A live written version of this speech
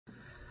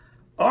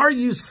Are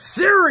you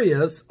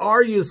serious?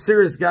 Are you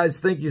serious, guys?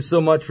 Thank you so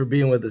much for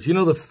being with us. You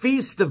know, the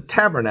Feast of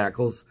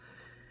Tabernacles,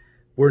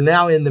 we're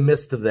now in the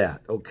midst of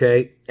that,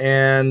 okay?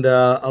 And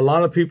a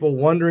lot of people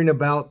wondering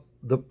about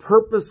the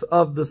purpose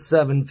of the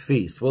 7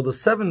 feasts. Well, the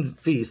 7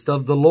 feasts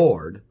of the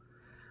Lord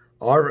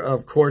are,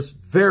 of course,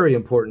 very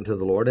important to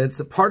the Lord. And it's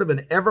a part of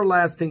an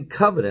everlasting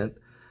covenant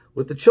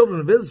with the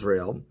children of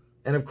Israel.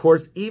 And, of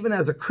course, even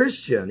as a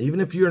Christian, even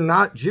if you're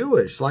not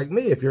Jewish like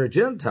me, if you're a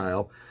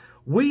Gentile,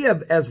 we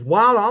have, as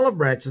wild olive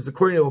branches,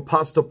 according to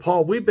Apostle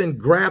Paul, we've been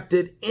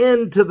grafted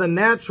into the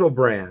natural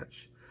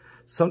branch.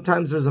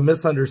 Sometimes there's a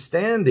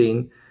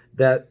misunderstanding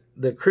that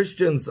the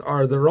Christians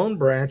are their own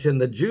branch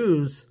and the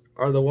Jews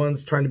are the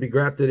ones trying to be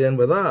grafted in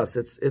with us.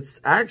 It's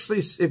actually,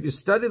 if you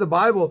study the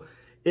Bible,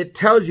 it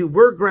tells you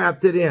we're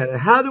grafted in. And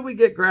how do we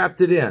get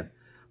grafted in?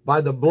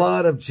 By the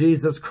blood of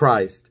Jesus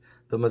Christ,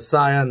 the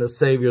Messiah and the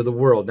Savior of the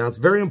world. Now, it's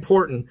very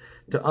important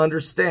to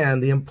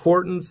understand the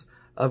importance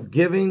of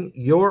giving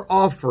your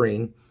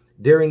offering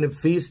during the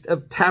Feast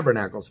of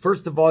Tabernacles.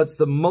 First of all, it's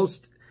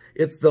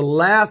the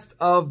last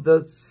of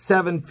the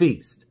 7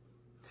 feasts.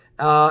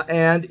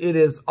 And it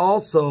is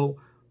also,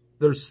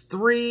 there's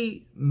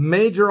 3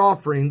 major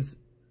offerings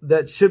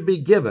that should be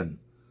given.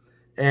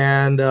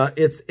 And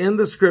it's in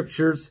the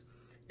scriptures,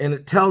 and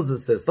it tells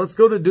us this. Let's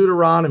go to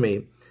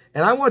Deuteronomy.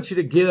 And I want you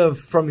to give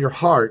from your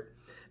heart.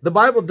 The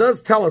Bible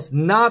does tell us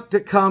not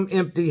to come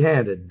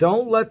empty-handed.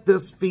 Don't let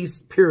this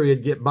feast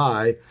period get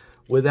by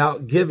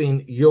without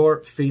giving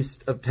your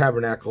Feast of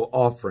Tabernacle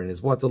offering,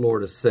 is what the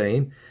Lord is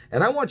saying.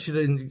 And I want you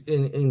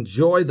to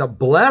enjoy the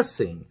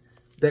blessing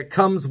that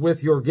comes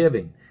with your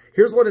giving.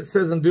 Here's what it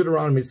says in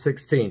Deuteronomy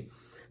 16.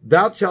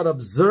 Thou shalt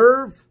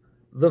observe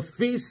the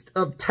Feast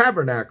of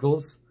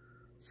Tabernacles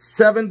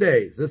 7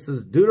 days. This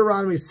is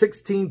Deuteronomy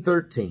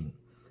 16:13.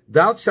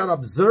 Thou shalt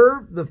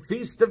observe the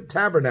Feast of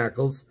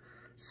Tabernacles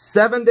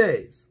 7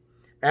 days.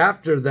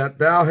 After that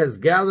thou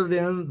hast gathered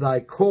in thy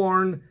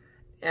corn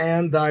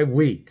and thy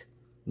wheat.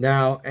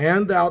 Now,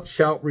 and thou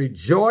shalt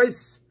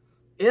rejoice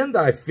in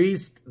thy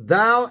feast,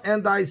 thou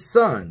and thy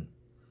son,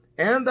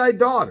 and thy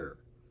daughter,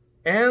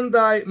 and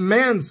thy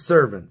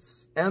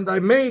manservants, and thy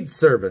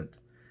maidservant,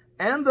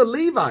 and the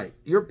Levite,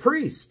 your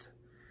priest,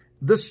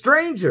 the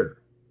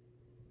stranger,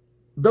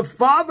 the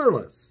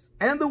fatherless,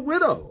 and the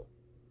widow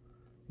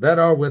that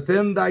are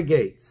within thy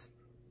gates.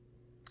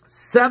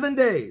 7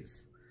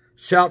 days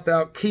shalt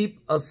thou keep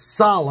a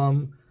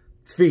solemn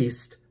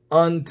feast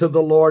unto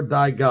the Lord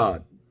thy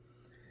God,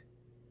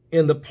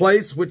 in the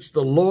place which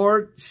the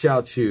Lord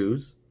shall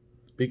choose,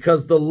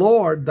 because the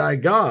Lord thy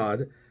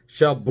God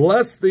shall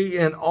bless thee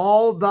in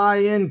all thy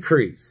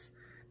increase,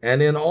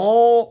 and in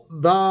all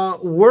the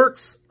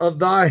works of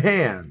thy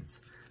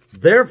hands.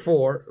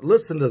 Therefore,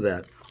 listen to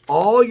that.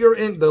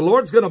 The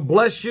Lord's going to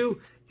bless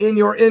you in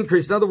your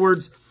increase. In other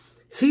words,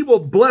 he will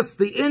bless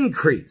the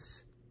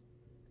increase.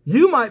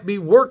 You might be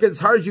working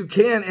as hard as you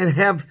can and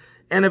have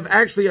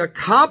actually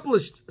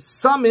accomplished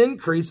some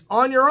increase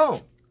on your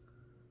own.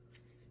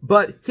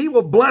 But he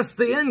will bless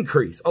the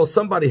increase. Oh,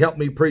 somebody help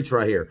me preach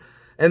right here.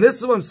 And this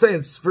is what I'm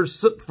saying.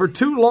 For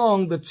too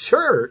long, the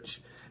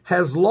church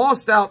has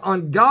lost out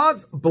on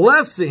God's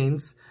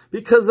blessings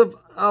because of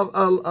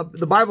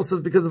the Bible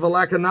says, because of a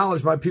lack of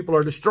knowledge, my people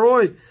are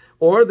destroyed,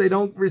 or they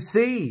don't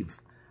receive.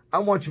 I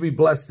want you to be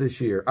blessed this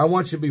year. I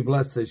want you to be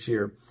blessed this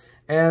year.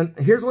 And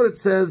here's what it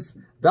says.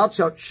 Thou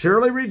shalt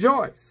surely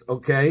rejoice,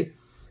 okay?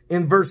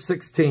 In verse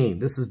 16.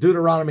 This is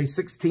Deuteronomy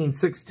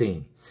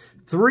 16:16.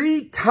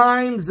 3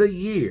 times a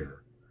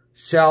year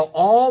shall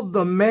all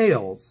the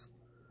males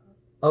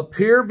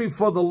appear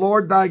before the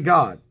Lord thy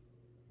God,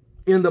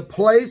 in the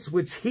place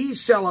which he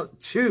shall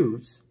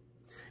choose,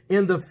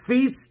 in the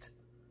feast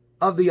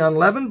of the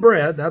unleavened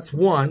bread, that's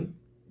 1,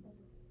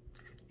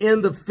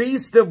 in the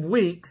feast of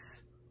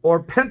weeks,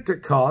 or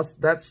Pentecost,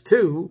 that's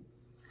 2,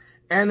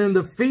 and in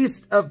the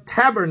feast of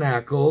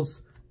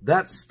tabernacles,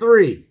 that's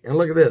 3. And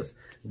look at this.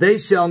 They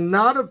shall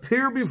not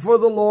appear before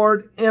the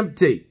Lord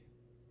empty.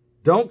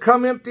 Don't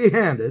come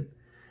empty-handed.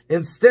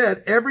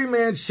 Instead, every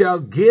man shall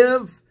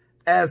give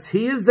as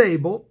he is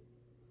able,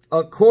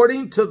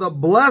 according to the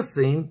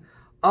blessing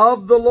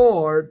of the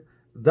Lord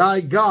thy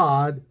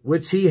God,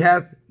 which he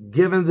hath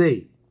given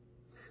thee.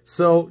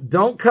 So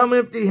don't come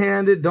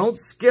empty-handed. Don't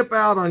skip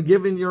out on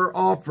giving your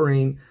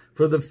offering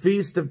for the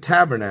Feast of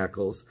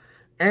Tabernacles.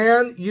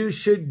 And you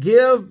should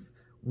give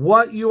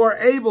what you are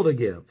able to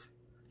give,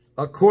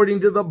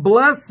 according to the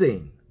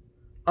blessing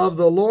of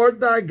the Lord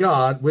thy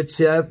God, which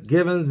hath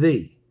given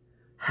thee.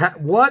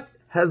 What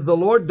has the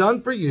Lord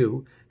done for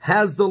you?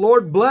 Has the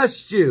Lord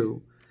blessed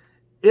you?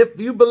 If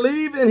you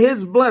believe in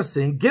his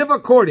blessing, give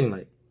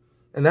accordingly.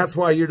 And that's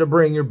why you're to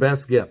bring your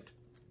best gift.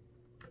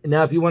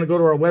 Now, if you want to go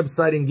to our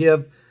website and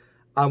give,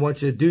 I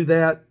want you to do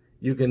that.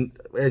 You can,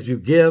 as you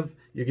give,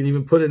 you can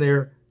even put in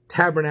there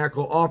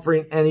tabernacle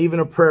offering and even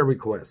a prayer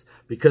request.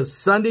 Because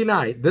Sunday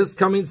night, this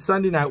coming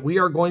Sunday night, we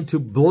are going to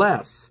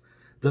bless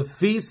the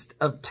Feast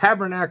of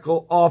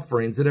Tabernacle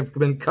offerings that have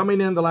been coming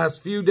in the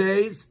last few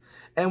days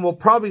and will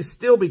probably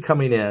still be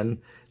coming in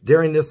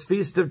during this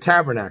Feast of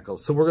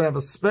Tabernacles. So we're going to have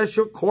a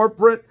special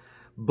corporate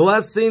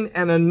blessing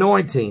and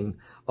anointing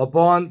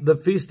upon the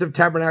Feast of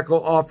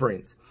Tabernacle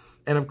offerings.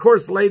 And of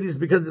course, ladies,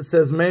 because it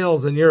says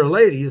males and you're a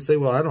lady, you say,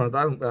 well,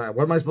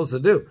 what am I supposed to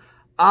do?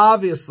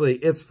 Obviously,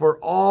 it's for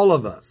all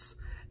of us.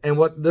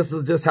 And this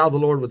is just how the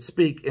Lord would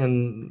speak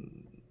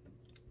in,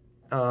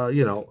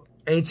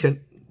 ancient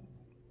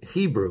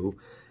Hebrew,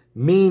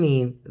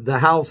 meaning the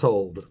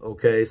household.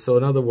 Okay, so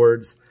in other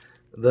words,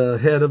 the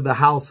head of the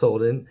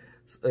household. In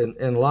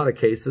a lot of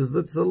cases,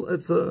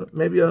 it's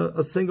maybe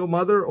a single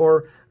mother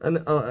or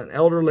an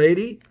elder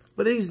lady.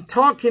 But he's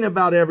talking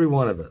about every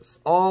one of us,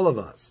 all of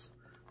us,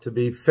 to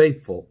be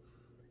faithful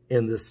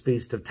in this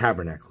Feast of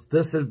Tabernacles.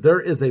 There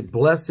is a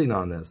blessing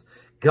on this.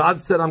 God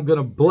said, I'm going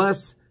to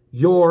bless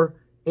your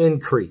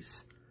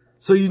increase.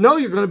 So you know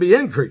you're going to be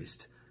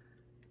increased.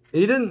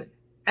 And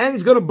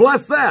he's going to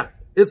bless that.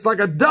 It's like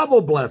a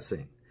double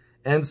blessing.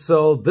 And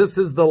so this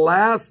is the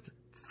last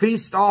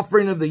feast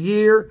offering of the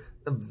year,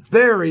 a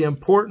very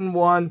important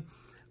one.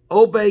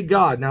 Obey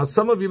God. Now,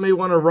 some of you may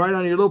want to write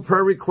on your little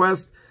prayer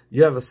request,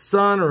 you have a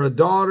son or a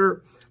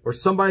daughter or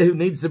somebody who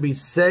needs to be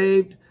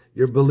saved.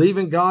 You're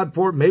believing God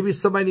for it. Maybe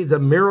somebody needs a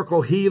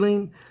miracle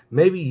healing.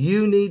 Maybe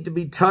you need to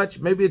be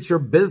touched. Maybe it's your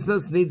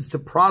business needs to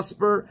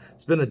prosper.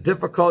 It's been a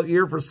difficult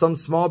year for some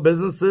small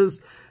businesses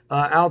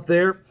out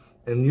there.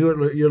 And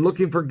you're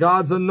looking for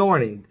God's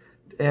anointing.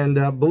 And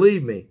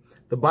believe me,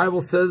 the Bible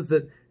says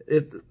that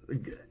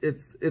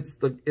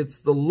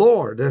it's the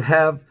Lord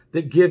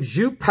that gives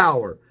you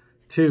power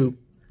to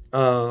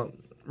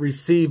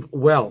receive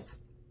wealth.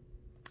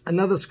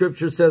 Another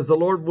scripture says, the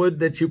Lord would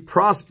that you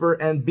prosper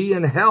and be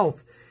in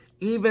health,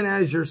 even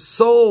as your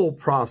soul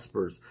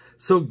prospers.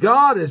 So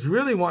God is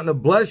really wanting to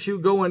bless you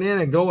going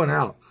in and going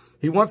out.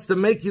 He wants to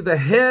make you the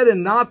head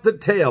and not the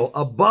tail,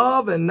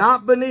 above and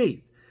not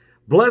beneath.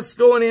 Blessed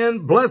going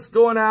in, blessed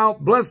going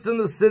out, blessed in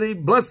the city,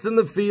 blessed in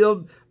the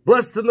field,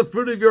 blessed in the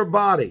fruit of your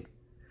body.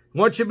 He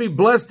wants you to be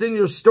blessed in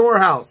your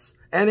storehouse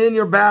and in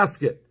your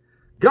basket.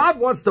 God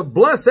wants to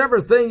bless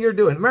everything you're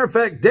doing. Matter of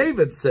fact,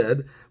 David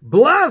said,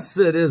 blessed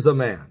is a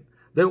man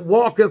that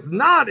walketh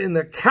not in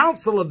the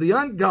counsel of the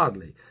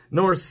ungodly,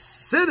 nor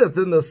sitteth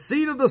in the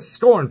seat of the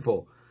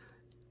scornful,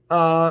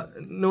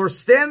 nor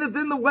standeth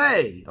in the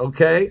way,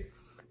 okay?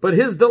 But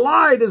his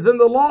delight is in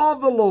the law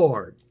of the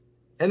Lord.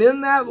 And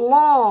in that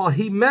law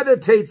he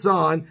meditates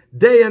on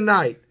day and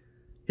night.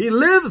 He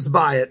lives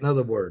by it, in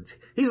other words.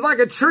 He's like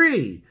a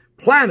tree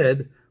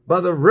planted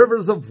by the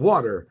rivers of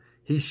water.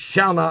 He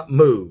shall not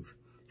move.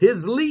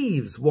 His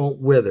leaves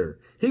won't wither.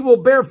 He will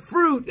bear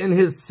fruit in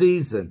his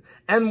season.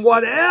 And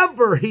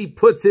whatever he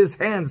puts his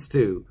hands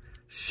to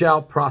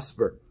shall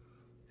prosper.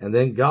 And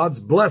then God's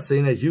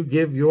blessing as you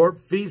give your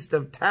Feast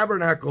of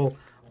Tabernacle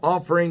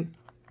offering,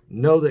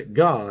 know that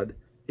God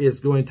is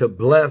going to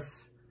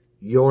bless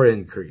your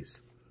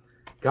increase.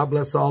 God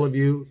bless all of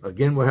you.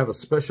 Again, we'll have a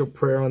special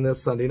prayer on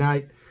this Sunday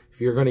night.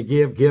 If you're going to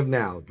give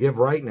now. Give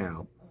right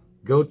now.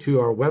 Go to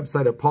our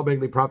website at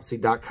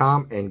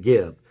paulbegleyprophecy.com and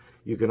give.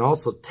 You can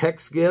also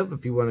text give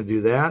if you want to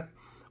do that.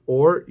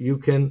 Or you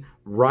can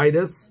write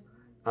us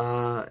at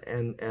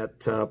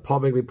Paul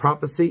Begley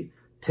Prophecy,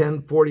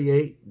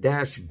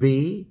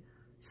 1048-B,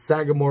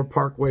 Sagamore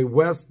Parkway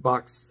West,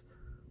 Box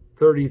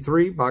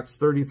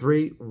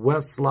 33,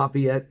 West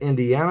Lafayette,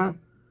 Indiana,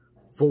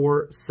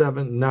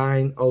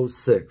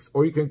 47906.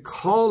 Or you can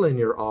call in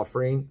your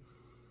offering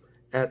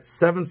at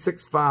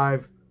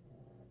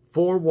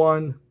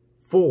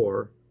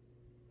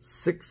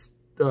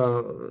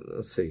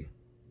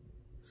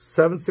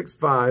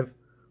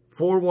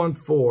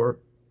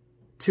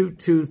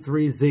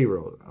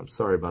I'm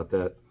sorry about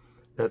that.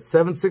 That's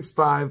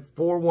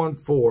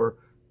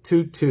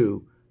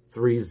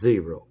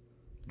 765-414-2230.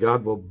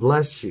 God will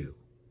bless you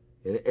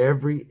in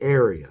every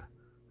area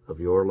of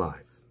your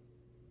life.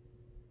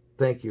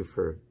 Thank you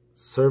for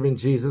serving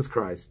Jesus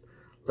Christ.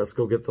 Let's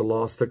go get the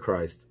lost to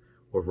Christ.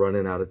 We're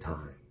running out of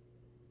time.